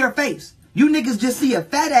even see her face. You niggas just see a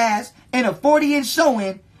fat ass and a 40-inch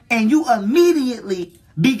showing, and you immediately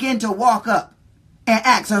begin to walk up and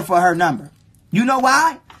ask her for her number. You know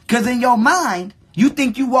why? Because in your mind, you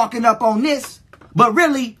think you walking up on this, but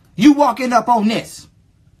really, you walking up on this.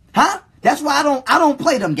 Huh? That's why I don't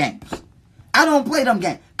play them games. I don't play them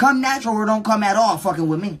games. Come natural or don't come at all fucking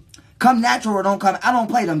with me. Come natural or don't come. I don't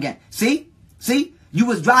play them games. See? See? You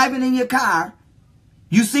was driving in your car.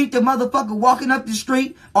 You seen the motherfucker walking up the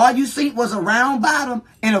street. All you seen was a round bottom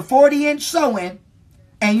and a 40-inch sewing.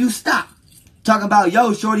 And you stopped. Talking about,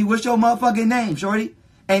 yo, shorty, what's your motherfucking name, shorty?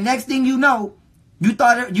 And next thing you know, you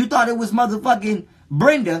thought it was motherfucking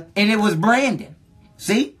Brenda and it was Brandon.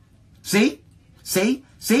 See? See? See?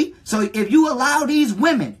 See? So if you allow these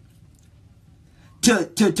women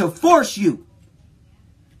to force you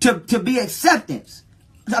to be to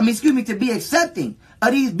be accepting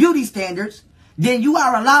of these beauty standards, then you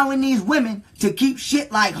are allowing these women to keep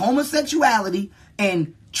shit like homosexuality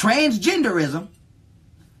and transgenderism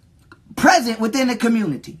present within the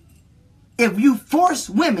community. If you force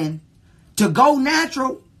women to go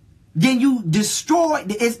natural, then you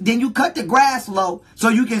then you cut the grass low so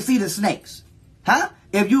you can see the snakes. Huh?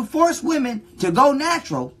 If you force women to go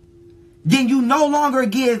natural, then you no longer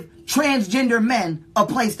give transgender men a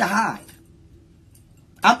place to hide.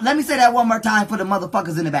 Let me say that one more time for the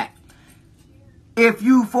motherfuckers in the back. If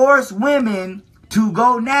you force women to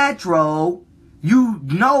go natural, you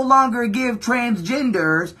no longer give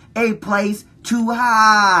transgenders a place to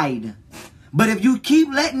hide. But if you keep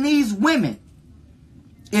letting these women,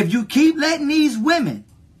 If you keep letting these women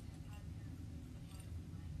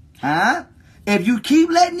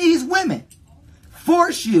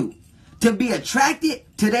force you to be attracted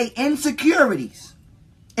to their insecurities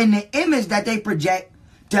and the image that they project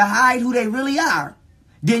to hide who they really are,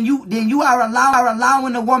 then you are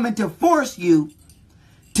allowing the woman to force you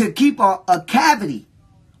to keep a cavity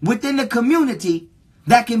within the community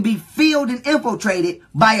that can be filled and infiltrated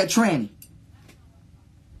by a tranny.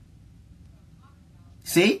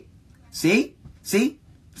 See? See? See?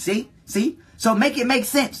 See? See? So make it make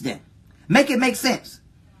sense then. Make it make sense.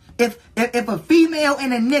 If a female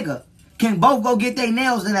and a nigga can both go get their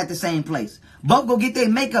nails done at the same place, both go get their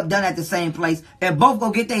makeup done at the same place, and both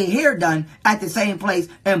go get their hair done at the same place,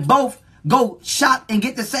 and both go shop and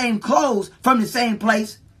get the same clothes from the same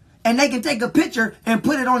place, and they can take a picture and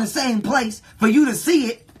put it on the same place for you to see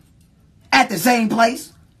it at the same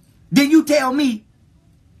place, then you tell me,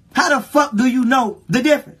 how the fuck do you know the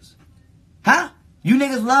difference? Huh? You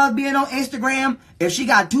niggas love being on Instagram. If she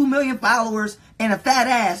got 2 million followers and a fat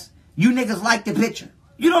ass, you niggas like the picture.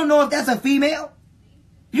 You don't know if that's a female.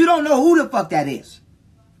 You don't know who the fuck that is.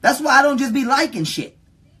 That's why I don't just be liking shit.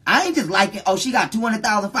 I ain't just liking, oh, she got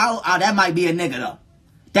 200,000 followers. Oh, that might be a nigga though.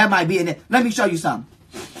 That might be a nigga. Let me show you something.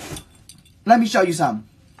 Let me show you something.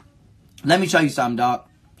 Let me show you something, dog.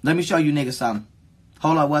 Let me show you niggas something.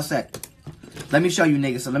 Hold on 1 sec. Let me show you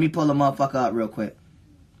niggas. So let me pull the motherfucker up real quick.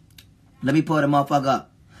 Let me pull the motherfucker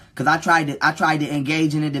up. Cause I tried to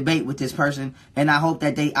engage in a debate with this person, and I hope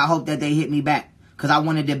that they hit me back. Cause I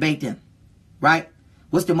want to debate them. Right?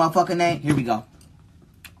 What's the motherfucker name? Here we go.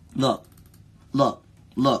 Look. Look.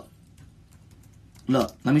 Look.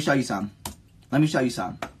 Look. Let me show you something. Let me show you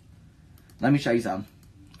something. Let me show you something.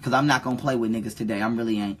 Cause I'm not gonna play with niggas today. I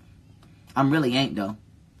really ain't. I really ain't though.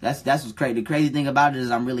 That's what's crazy. The crazy thing about it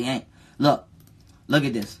is I really ain't. Look. Look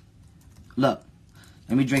at this. Look.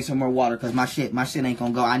 Let me drink some more water because my shit ain't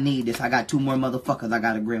gonna go. I need this. I got 2 more motherfuckers I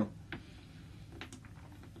gotta grill.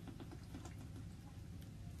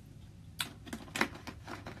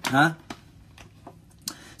 Huh?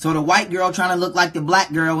 So the white girl trying to look like the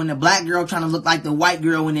black girl, and the black girl trying to look like the white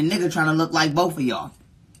girl, and the nigga trying to look like both of y'all.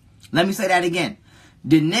 Let me say that again.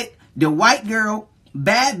 The white girl,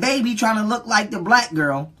 Bad Baby, trying to look like the black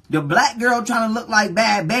girl. The black girl trying to look like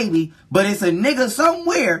Bad Baby, but it's a nigga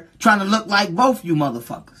somewhere trying to look like both you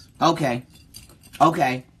motherfuckers. Okay.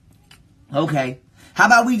 Okay. Okay. How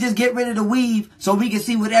about we just get rid of the weave so we can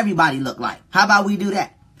see what everybody look like? How about we do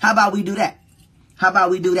that? How about we do that? How about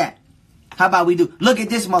we do that? How about we do? Look at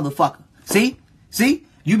this motherfucker. See? See?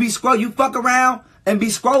 You fuck around and be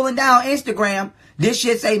scrolling down Instagram. This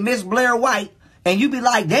shit say Miss Blair White. And you be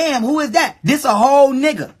like, damn, who is that? This a whole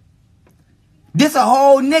nigga. This a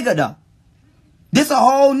whole nigga though. This a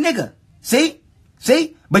whole nigga. See?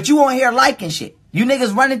 See? But you on here liking shit. You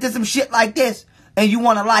niggas run into some shit like this and you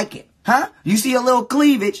want to like it. Huh? You see a little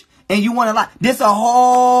cleavage and you want to like. This a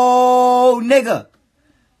whole nigga.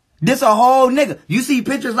 This a whole nigga. You see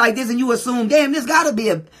pictures like this and you assume, damn, this gotta be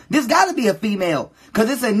a female. Cause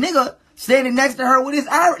it's a nigga standing next to her with his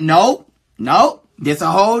iron. No. This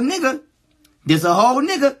a whole nigga. This a whole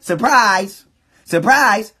nigga. Surprise.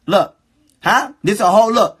 Surprise. Look. Huh? This a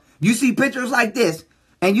whole look. You see pictures like this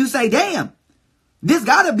and you say, damn, this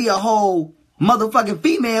gotta be a whole motherfucking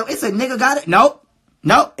female. It's a nigga got it. Nope.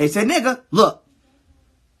 It's a nigga. Look.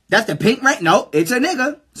 That's the pink right? Nope. It's a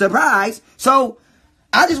nigga. Surprise. So,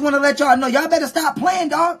 I just want to let y'all know, y'all better stop playing,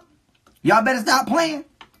 dog. Y'all better stop playing.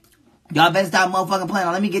 Y'all better stop motherfucking playing.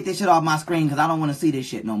 Now, let me get this shit off my screen because I don't want to see this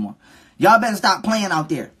shit no more. Y'all better stop playing out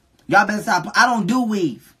there. Y'all better stop. I don't do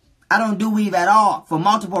weave. I don't do weave at all for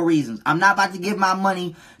multiple reasons. I'm not about to give my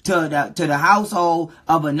money to the household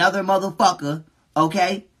of another motherfucker,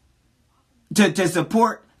 okay? To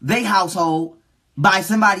support their household by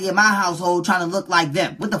somebody in my household trying to look like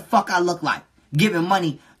them. What the fuck I look like? Giving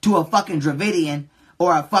money to a fucking Dravidian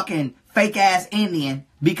or a fucking fake ass Indian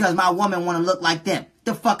because my woman want to look like them.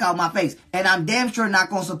 The fuck out my face. And I'm damn sure not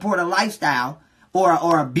going to support a lifestyle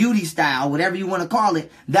or a beauty style, whatever you want to call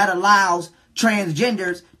it, that allows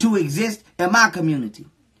transgenders to exist in my community.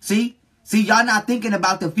 See, y'all not thinking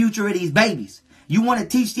about the future of these babies. You want to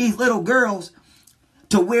teach these little girls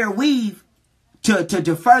to wear weave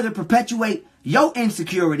to further perpetuate your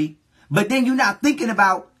insecurity, but then you're not thinking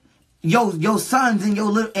about your sons and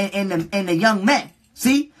your little and the young men.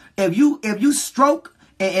 See, if you stroke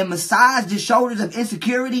and massage the shoulders of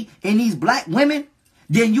insecurity in these black women,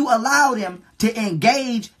 then you allow them to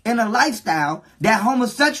engage in a lifestyle that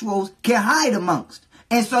homosexuals can hide amongst.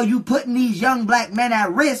 And so you putting these young black men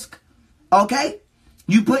at risk, okay?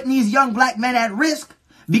 You putting these young black men at risk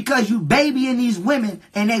because you babying these women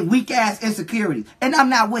and they weak ass insecurities. And I'm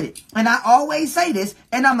not with it. And I always say this,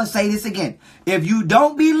 and I'm going to say this again. If you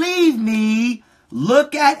don't believe me,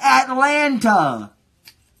 look at Atlanta.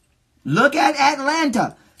 Look at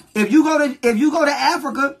Atlanta. If you go to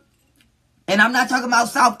Africa, and I'm not talking about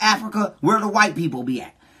South Africa where the white people be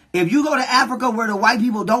at. If you go to Africa where the white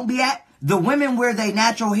people don't be at, the women wear their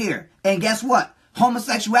natural hair. And guess what?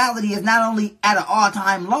 Homosexuality is not only at an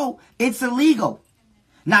all-time low, it's illegal.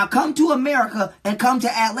 Now come to America and come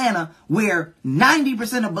to Atlanta where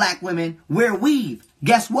 90% of black women wear weave.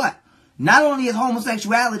 Guess what? Not only is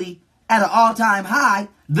homosexuality at an all-time high,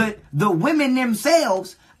 the women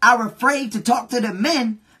themselves are afraid to talk to the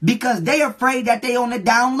men because they're afraid that they on the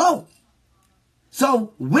down low.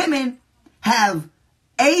 So women have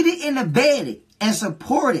aided and abetted and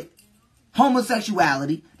supported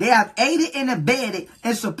homosexuality. They have aided and abetted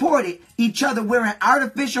and supported each other wearing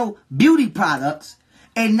artificial beauty products.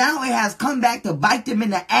 And now it has come back to bite them in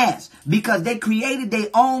the ass because they created their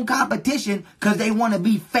own competition because they want to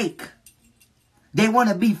be fake. They want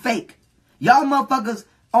to be fake. Y'all motherfuckers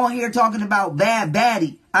on here talking about bad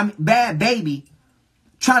baby,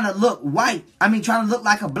 trying to look white. Trying to look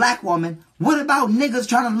like a black woman. What about niggas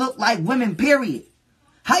trying to look like women, period?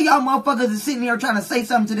 How y'all motherfuckers is sitting here trying to say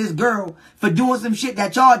something to this girl for doing some shit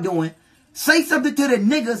that y'all doing? Say something to the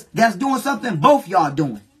niggas that's doing something both y'all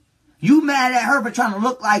doing. You mad at her for trying to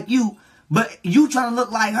look like you, but you trying to look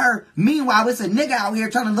like her. Meanwhile, it's a nigga out here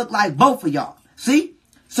trying to look like both of y'all. See?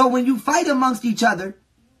 So when you fight amongst each other,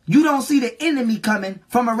 you don't see the enemy coming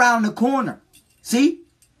from around the corner. See?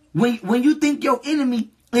 When you think your enemy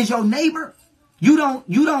is your neighbor, you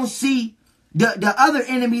don't see the other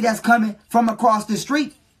enemy that's coming from across the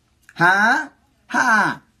street.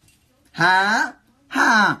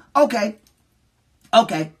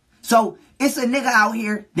 Okay. So it's a nigga out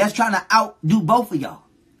here that's trying to outdo both of y'all.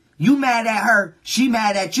 You mad at her, she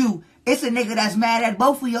mad at you. It's a nigga that's mad at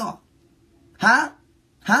both of y'all.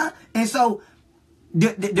 And so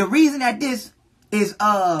the reason that this is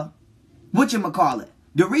whatchamacallit,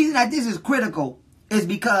 the reason that this is critical is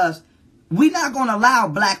because we're not gonna allow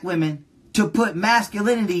black women to put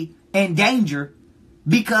masculinity in danger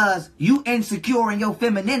because you insecure in your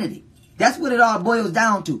femininity. That's what it all boils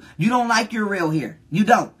down to. You don't like your real hair. You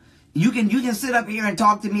don't. You can sit up here and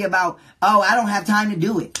talk to me about, oh, I don't have time to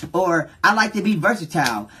do it. Or I like to be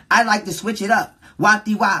versatile. I like to switch it up.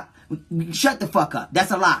 Wop-de-wop. Shut the fuck up.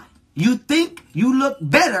 That's a lie. You think you look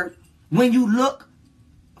better when you look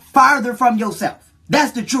farther from yourself.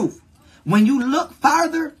 That's the truth. When you look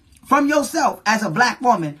farther from yourself as a black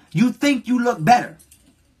woman, you think you look better.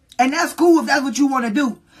 And that's cool if that's what you want to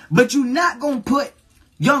do. But you're not going to put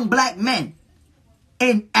young black men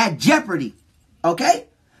at jeopardy. Okay?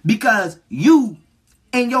 Because you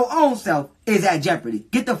and your own self is at jeopardy.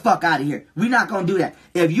 Get the fuck out of here. We're not going to do that.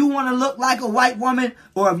 If you want to look like a white woman,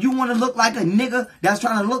 or if you want to look like a nigga that's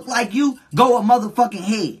trying to look like you, go a motherfucking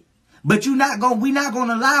head. But we're not going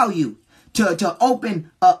to allow you to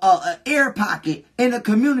open a air pocket in the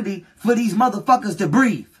community for these motherfuckers to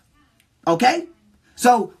breathe. Okay?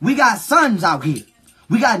 So we got sons out here.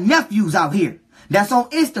 We got nephews out here that's on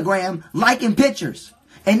Instagram liking pictures.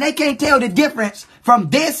 And they can't tell the difference from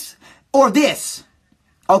this or this.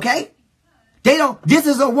 Okay? They don't, this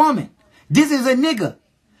is a woman. This is a nigga.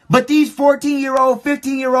 But these 14-year-old,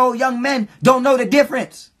 15-year-old young men don't know the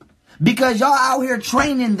difference. Because y'all out here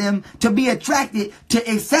training them to be attracted to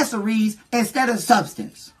accessories instead of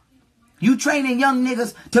substance. You training young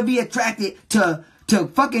niggas to be attracted to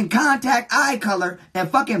fucking contact eye color and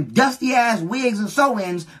fucking dusty ass wigs and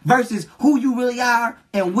sew-ins versus who you really are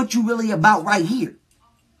and what you really about right here.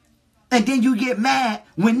 And then you get mad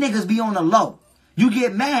when niggas be on the low. You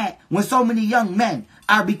get mad when so many young men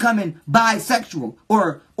are becoming bisexual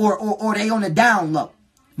or they on the down low.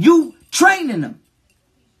 You training them,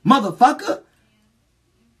 motherfucker.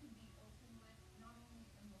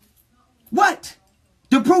 What?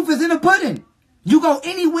 The proof is in the pudding. You go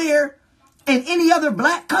anywhere in any other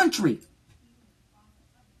black country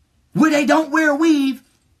where they don't wear weave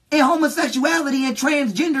and homosexuality and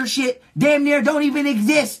transgender shit damn near don't even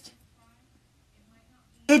exist.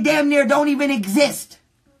 It damn near don't even exist.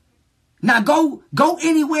 Now go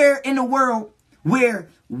anywhere in the world where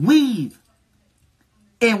weave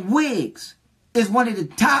and wigs is one of the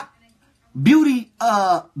top beauty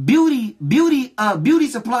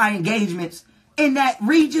supply engagements in that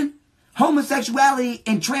region. Homosexuality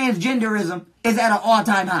and transgenderism is at an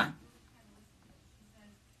all-time high.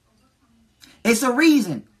 It's a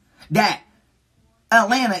reason that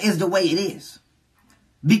Atlanta is the way it is.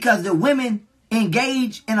 Because the women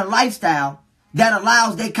engage in a lifestyle that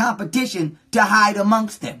allows their competition to hide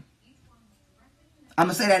amongst them. I'm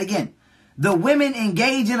going to say that again. The women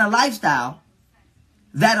engage in a lifestyle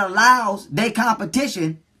that allows their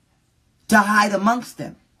competition to hide amongst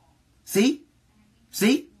them. See?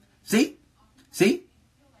 See? See? See?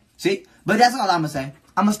 See? But that's all I'm going to say.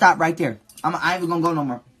 I'm going to stop right there. I ain't even going to go no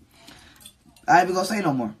more. I ain't even going to say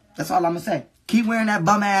no more. That's all I'm going to say. Keep wearing that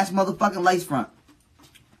bum-ass motherfucking lace front.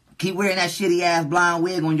 Keep wearing that shitty-ass blonde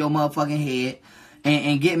wig on your motherfucking head.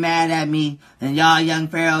 And get mad at me. And y'all, young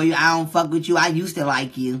Pharaoh, I don't fuck with you. I used to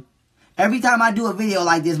like you. Every time I do a video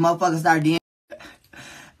like this, motherfuckers start DMing.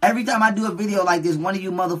 Every time I do a video like this, one of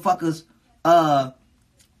you motherfuckers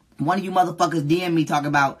DM me talking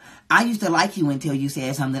about, I used to like you until you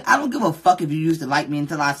said something. I don't give a fuck if you used to like me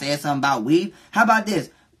until I said something about weed. How about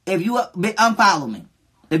this? If you unfollow me.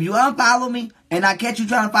 If you unfollow me and I catch you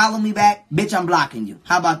trying to follow me back, bitch, I'm blocking you.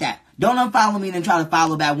 How about that? Don't unfollow me and then try to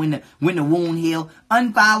follow back when the wound heal.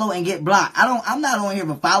 Unfollow and get blocked. I'm not on here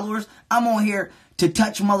for followers. I'm on here to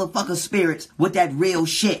touch motherfuckers' spirits with that real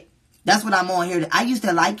shit. That's what I'm on here. I used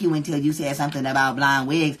to like you until you said something about blonde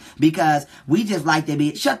wigs because we just like to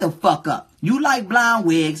be... Shut the fuck up. You like blonde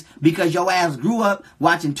wigs because your ass grew up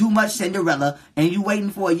watching too much Cinderella and you waiting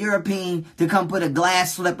for a European to come put a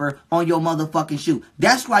glass slipper on your motherfucking shoe.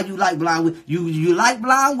 That's why you like blonde wigs. You like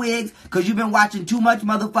blonde wigs because you've been watching too many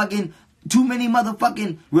motherfucking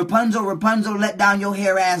Rapunzel let down your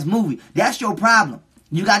hair ass movie. That's your problem.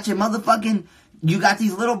 You got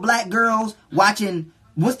these little black girls watching...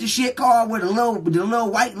 What's the shit called with the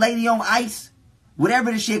little white lady on ice?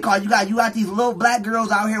 Whatever the shit called. You got these little black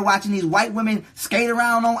girls out here watching these white women skate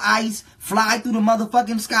around on ice, fly through the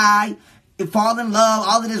motherfucking sky, fall in love,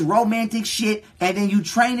 all of this romantic shit. And then you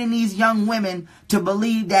training these young women to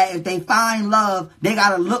believe that if they find love, they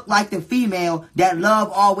gotta look like the female that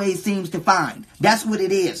love always seems to find. That's what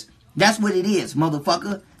it is. That's what it is,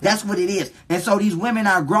 motherfucker. That's what it is. And so these women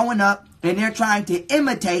are growing up and they're trying to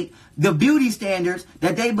imitate the beauty standards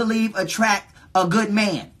that they believe attract a good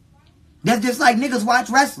man. That's just like niggas watch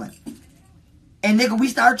wrestling. And nigga, we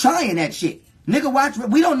start trying that shit. Nigga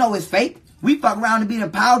we don't know it's fake. We fuck around and be the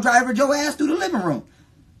power driver your ass through the living room.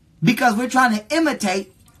 Because we're trying to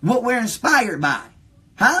imitate what we're inspired by.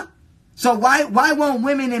 Huh? So why won't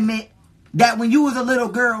women admit that when you was a little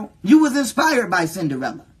girl, you was inspired by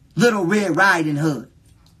Cinderella? Little Red Riding Hood.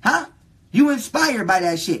 Huh? You inspired by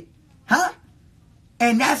that shit. Huh?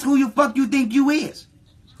 And that's who you think you is.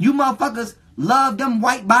 You motherfuckers love them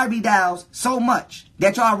white Barbie dolls so much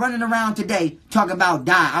that y'all running around today talking about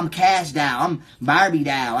doll. I'm Cash doll. I'm Barbie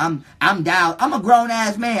doll. I'm doll. I'm a grown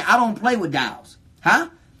ass man. I don't play with dolls. Huh?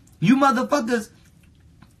 You motherfuckers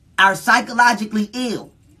are psychologically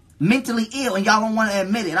ill. Mentally ill. And y'all don't want to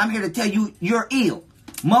admit it. I'm here to tell you you're ill.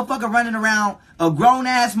 Motherfucker running around, a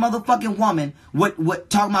grown-ass motherfucking woman with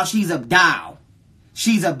talking about she's a doll.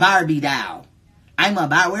 She's a Barbie doll. I'm a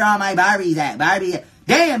Barbie. Where are my Barbies at? Barbie.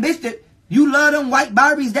 Damn, bitch, you love them white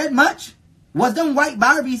Barbies that much? Was them white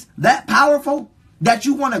Barbies that powerful that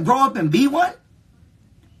you want to grow up and be one?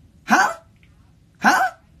 Huh?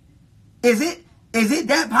 Huh? Is it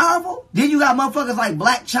that powerful? Then you got motherfuckers like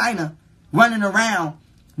Black China running around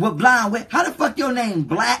with blonde wig. How the fuck your name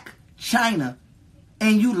Black China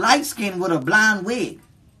and you light skinned with a blonde wig?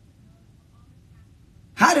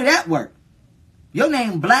 How did that work? Your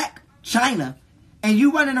name Black China and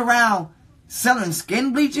you running around selling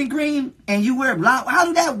skin bleaching cream and you wear blonde. How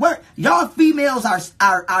did that work? Y'all females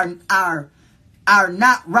are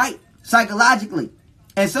not right psychologically.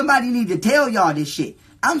 And somebody need to tell y'all this shit.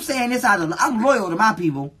 I'm saying this I'm loyal to my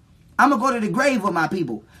people. I'm gonna go to the grave with my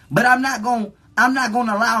people. But I'm not gonna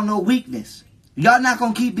allow no weakness. Y'all not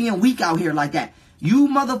gonna keep being weak out here like that. You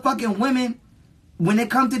motherfucking women, when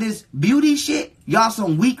it comes to this beauty shit, y'all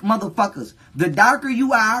some weak motherfuckers. The darker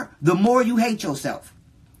you are, the more you hate yourself.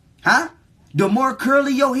 Huh? The more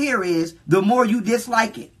curly your hair is, the more you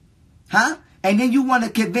dislike it. Huh? And then you want to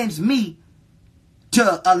convince me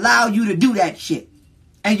to allow you to do that shit.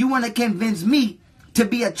 And you want to convince me to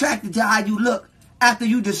be attracted to how you look after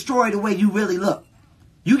you destroy the way you really look.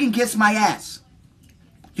 You can kiss my ass.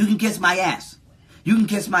 You can kiss my ass. You can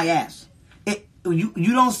kiss my ass. You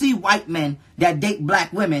don't see white men that date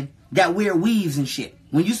black women that wear weaves and shit.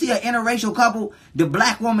 When you see an interracial couple, the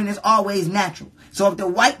black woman is always natural. So if the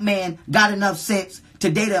white man got enough sense to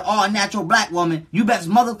date an all-natural black woman, you best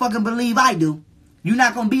motherfucking believe I do. You're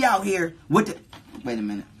not going to be out here with the... Wait a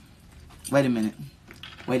minute.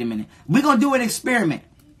 We're going to do an experiment.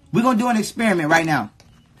 We're going to do an experiment right now.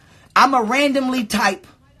 I'm going to randomly type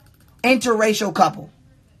interracial couple.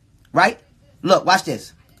 Right? Look, watch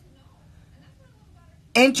this.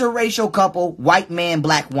 Interracial couple, white man,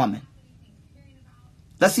 black woman.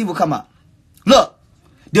 Let's see what come up. Look,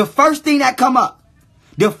 the first thing that come up,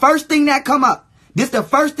 the first thing that came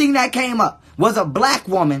up was a black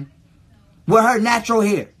woman with her natural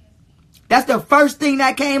hair. That's the first thing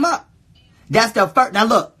that came up. That's the first. Now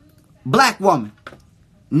look, black woman,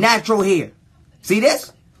 natural hair. See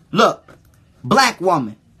this? Look, black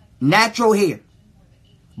woman, natural hair.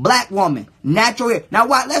 Black woman, natural hair. Now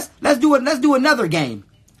what? Let's do another game.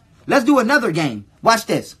 Let's do another game. Watch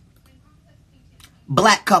this.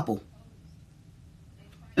 Black couple.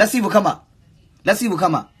 Let's see what come up.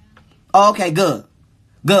 Oh, okay, good.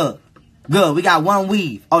 We got one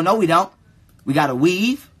weave. Oh no, we don't. We got a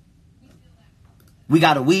weave.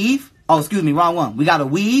 Oh, excuse me, wrong one. We got a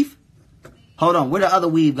weave. Hold on. Where the other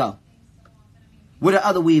weave go?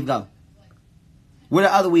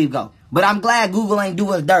 But I'm glad Google ain't do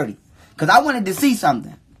us dirty. Because I wanted to see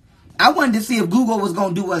something. I wanted to see if Google was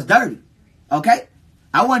going to do us dirty. Okay?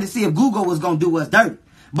 I wanted to see if Google was going to do us dirty.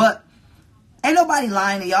 But ain't nobody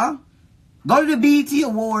lying to y'all. Go to the BET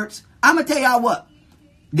Awards. I'm going to tell y'all what.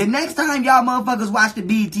 The next time y'all motherfuckers watch the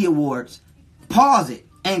BET Awards, pause it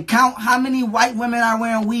and count how many white women are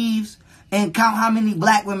wearing weaves and count how many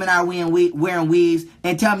black women are wearing weaves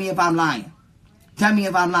and tell me if I'm lying.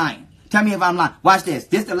 Watch this.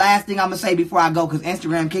 This is the last thing I'm going to say before I go because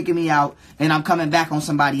Instagram kicking me out and I'm coming back on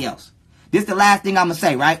somebody else. This is the last thing I'm going to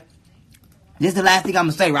say, right?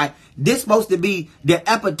 This supposed to be the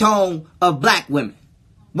epitome of black women.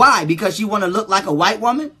 Why? Because she want to look like a white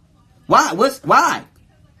woman? Why?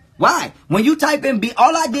 Why? When you type in,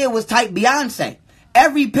 all I did was type Beyonce.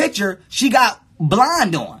 Every picture, she got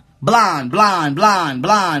blonde on. Blonde.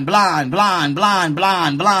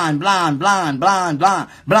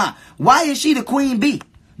 Why is she the queen bee?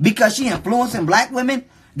 Because she influencing black women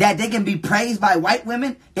that they can be praised by white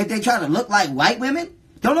women if they try to look like white women?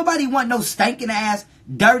 Don't nobody want no stinking ass,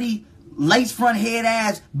 dirty, lace front head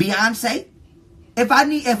ass Beyonce. If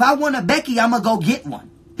I want a Becky, I'ma go get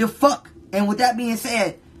one. The fuck? And with that being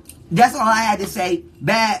said, that's all I had to say.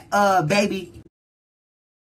 Bad, baby.